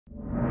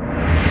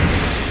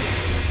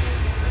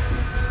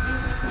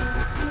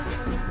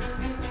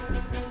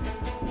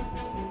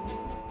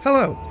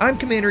Hello, I'm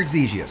Commander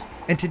Exegius,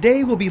 and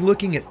today we'll be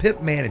looking at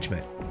pip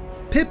management.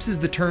 Pips is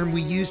the term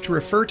we use to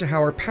refer to how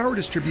our power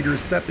distributor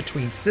is set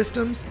between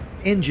systems,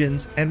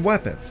 engines, and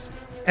weapons.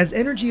 As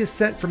energy is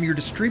sent from your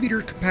distributor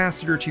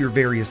capacitor to your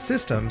various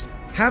systems,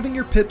 having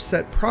your pips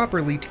set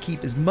properly to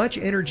keep as much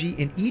energy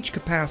in each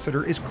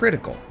capacitor is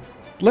critical.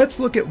 Let's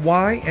look at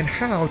why and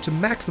how to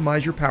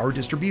maximize your power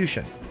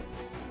distribution.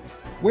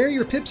 Where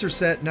your pips are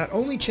set not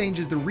only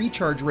changes the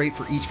recharge rate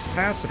for each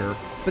capacitor,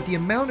 but the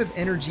amount of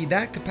energy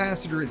that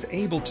capacitor is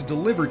able to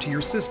deliver to your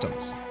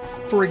systems.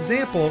 For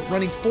example,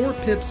 running 4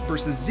 pips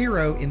versus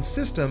 0 in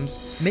systems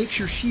makes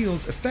your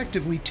shields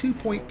effectively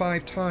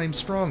 2.5 times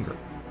stronger.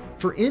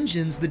 For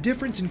engines, the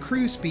difference in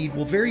cruise speed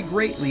will vary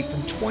greatly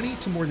from 20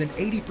 to more than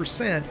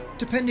 80%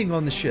 depending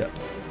on the ship.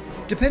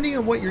 Depending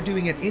on what you're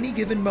doing at any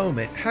given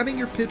moment, having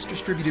your pips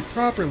distributed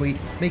properly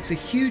makes a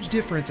huge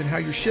difference in how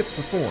your ship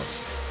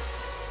performs.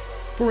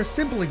 For a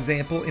simple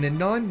example, in a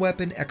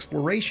non-weapon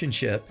exploration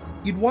ship,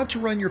 you'd want to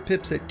run your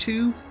pips at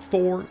 2,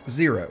 4,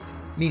 0,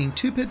 meaning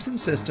 2 pips in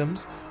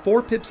systems,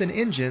 4 pips in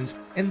engines,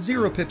 and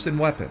 0 pips in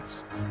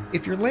weapons.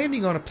 If you're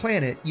landing on a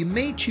planet, you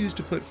may choose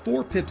to put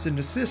 4 pips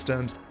into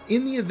systems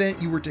in the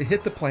event you were to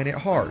hit the planet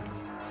hard.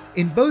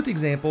 In both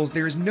examples,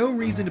 there is no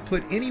reason to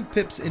put any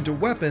pips into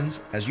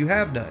weapons, as you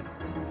have none.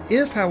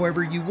 If,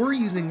 however, you were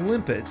using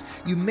limpets,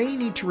 you may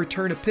need to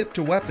return a pip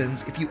to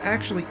weapons if you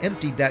actually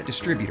emptied that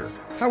distributor.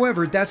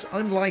 However, that's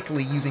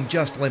unlikely using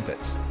just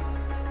limpets.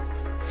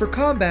 For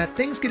combat,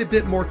 things get a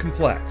bit more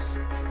complex.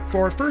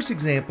 For our first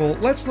example,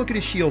 let's look at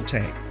a shield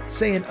tank,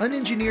 say an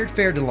unengineered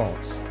fer de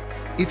lance.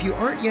 If you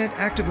aren't yet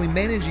actively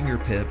managing your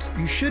pips,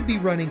 you should be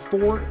running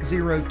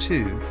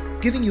 402,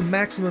 giving you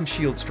maximum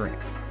shield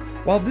strength.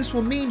 While this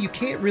will mean you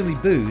can't really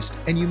boost,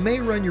 and you may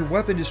run your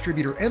weapon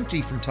distributor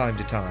empty from time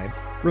to time,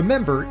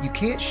 remember, you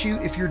can't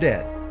shoot if you're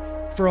dead.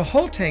 For a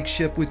hull tank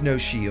ship with no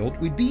shield,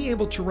 we'd be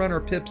able to run our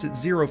pips at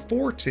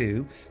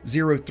 042,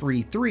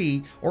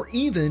 033, or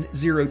even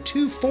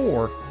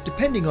 024,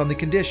 depending on the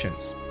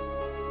conditions.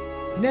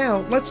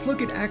 Now, let's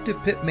look at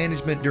active pip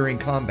management during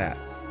combat.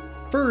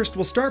 First,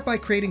 we'll start by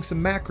creating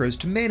some macros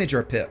to manage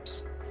our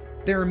pips.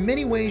 There are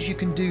many ways you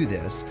can do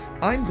this.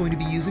 I'm going to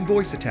be using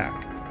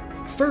VoiceAttack.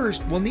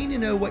 First, we'll need to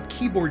know what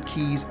keyboard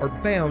keys are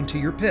bound to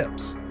your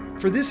pips.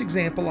 For this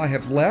example, I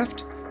have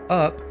left,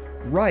 up,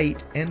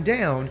 right, and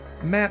down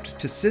mapped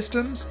to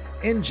systems,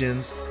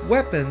 engines,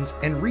 weapons,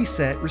 and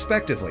reset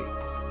respectively.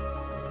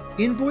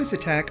 In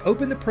VoiceAttack,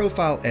 open the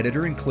profile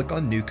editor and click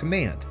on New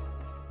Command.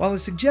 While I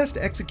suggest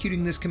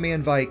executing this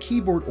command via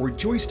keyboard or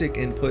joystick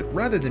input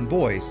rather than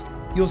voice,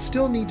 you'll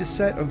still need to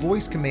set a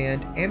voice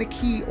command and a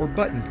key or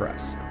button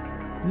press.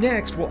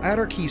 Next, we'll add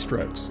our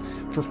keystrokes.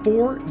 For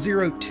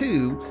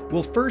 402,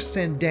 we'll first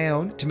send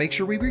down to make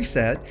sure we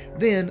reset,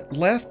 then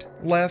left,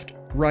 left,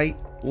 right,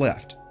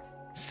 left.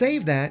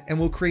 Save that and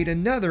we'll create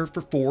another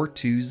for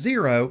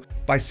 420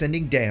 by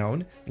sending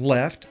down,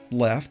 left,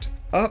 left,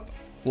 up,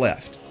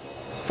 left.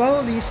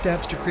 Follow these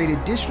steps to create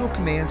additional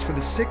commands for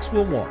the 6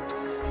 we'll want: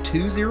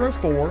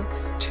 204,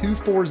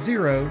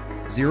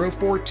 240,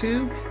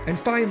 042, and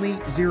finally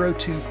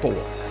 024.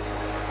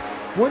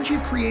 Once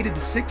you've created the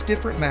 6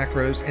 different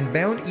macros and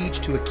bound each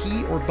to a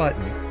key or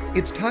button,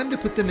 it's time to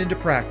put them into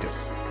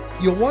practice.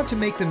 You'll want to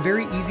make them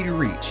very easy to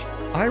reach.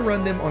 I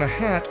run them on a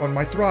hat on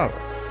my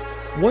throttle.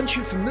 Once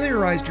you've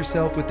familiarized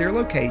yourself with their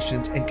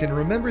locations and can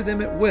remember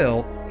them at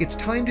will, it's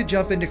time to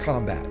jump into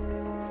combat.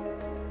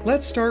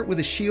 Let's start with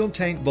a shield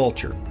tank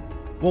vulture.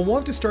 We'll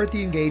want to start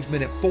the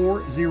engagement at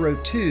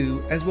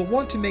 402 as we'll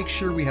want to make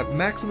sure we have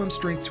maximum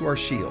strength to our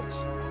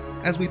shields.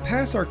 As we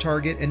pass our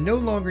target and no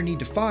longer need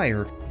to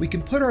fire, we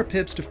can put our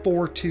pips to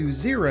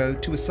 420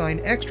 to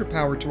assign extra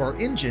power to our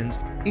engines,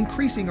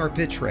 increasing our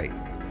pitch rate.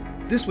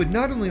 This would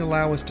not only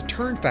allow us to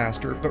turn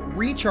faster, but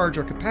recharge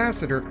our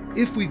capacitor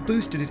if we've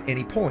boosted at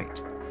any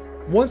point.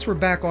 Once we're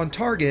back on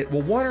target,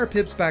 we'll want our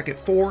pips back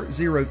at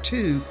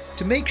 402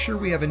 to make sure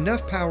we have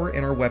enough power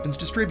in our weapons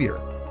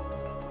distributor.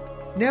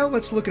 Now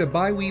let's look at a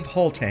bi-weave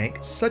hull tank,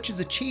 such as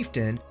a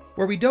Chieftain,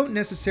 where we don't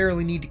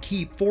necessarily need to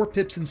keep 4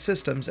 pips in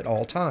systems at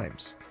all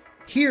times.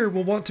 Here,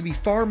 we'll want to be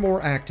far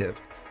more active.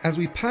 As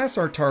we pass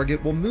our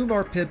target, we'll move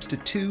our pips to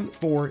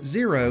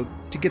 240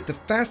 to get the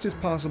fastest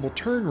possible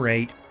turn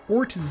rate,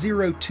 or to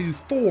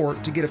 024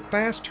 to get a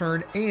fast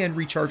turn and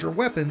recharge our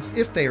weapons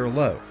if they are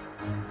low.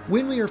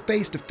 When we are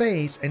face to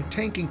face and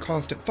tanking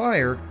constant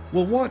fire,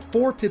 we'll want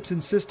 4 pips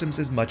in systems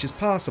as much as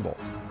possible,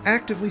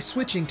 actively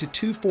switching to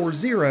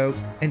 240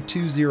 and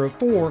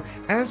 204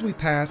 as we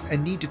pass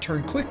and need to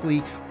turn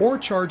quickly or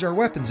charge our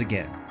weapons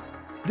again.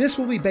 This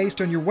will be based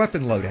on your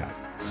weapon loadout.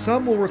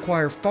 Some will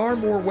require far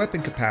more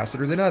weapon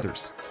capacitor than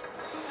others.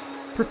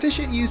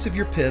 Proficient use of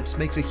your pips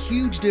makes a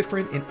huge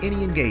difference in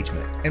any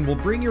engagement and will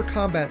bring your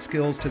combat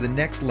skills to the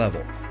next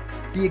level.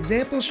 The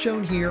examples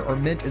shown here are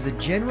meant as a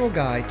general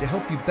guide to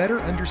help you better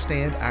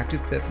understand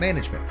active pip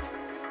management.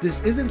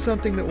 This isn't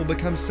something that will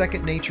become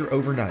second nature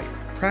overnight.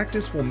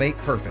 Practice will make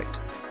perfect.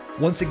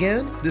 Once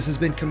again, this has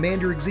been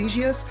Commander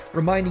Exegius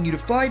reminding you to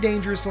fly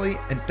dangerously,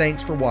 and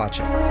thanks for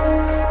watching.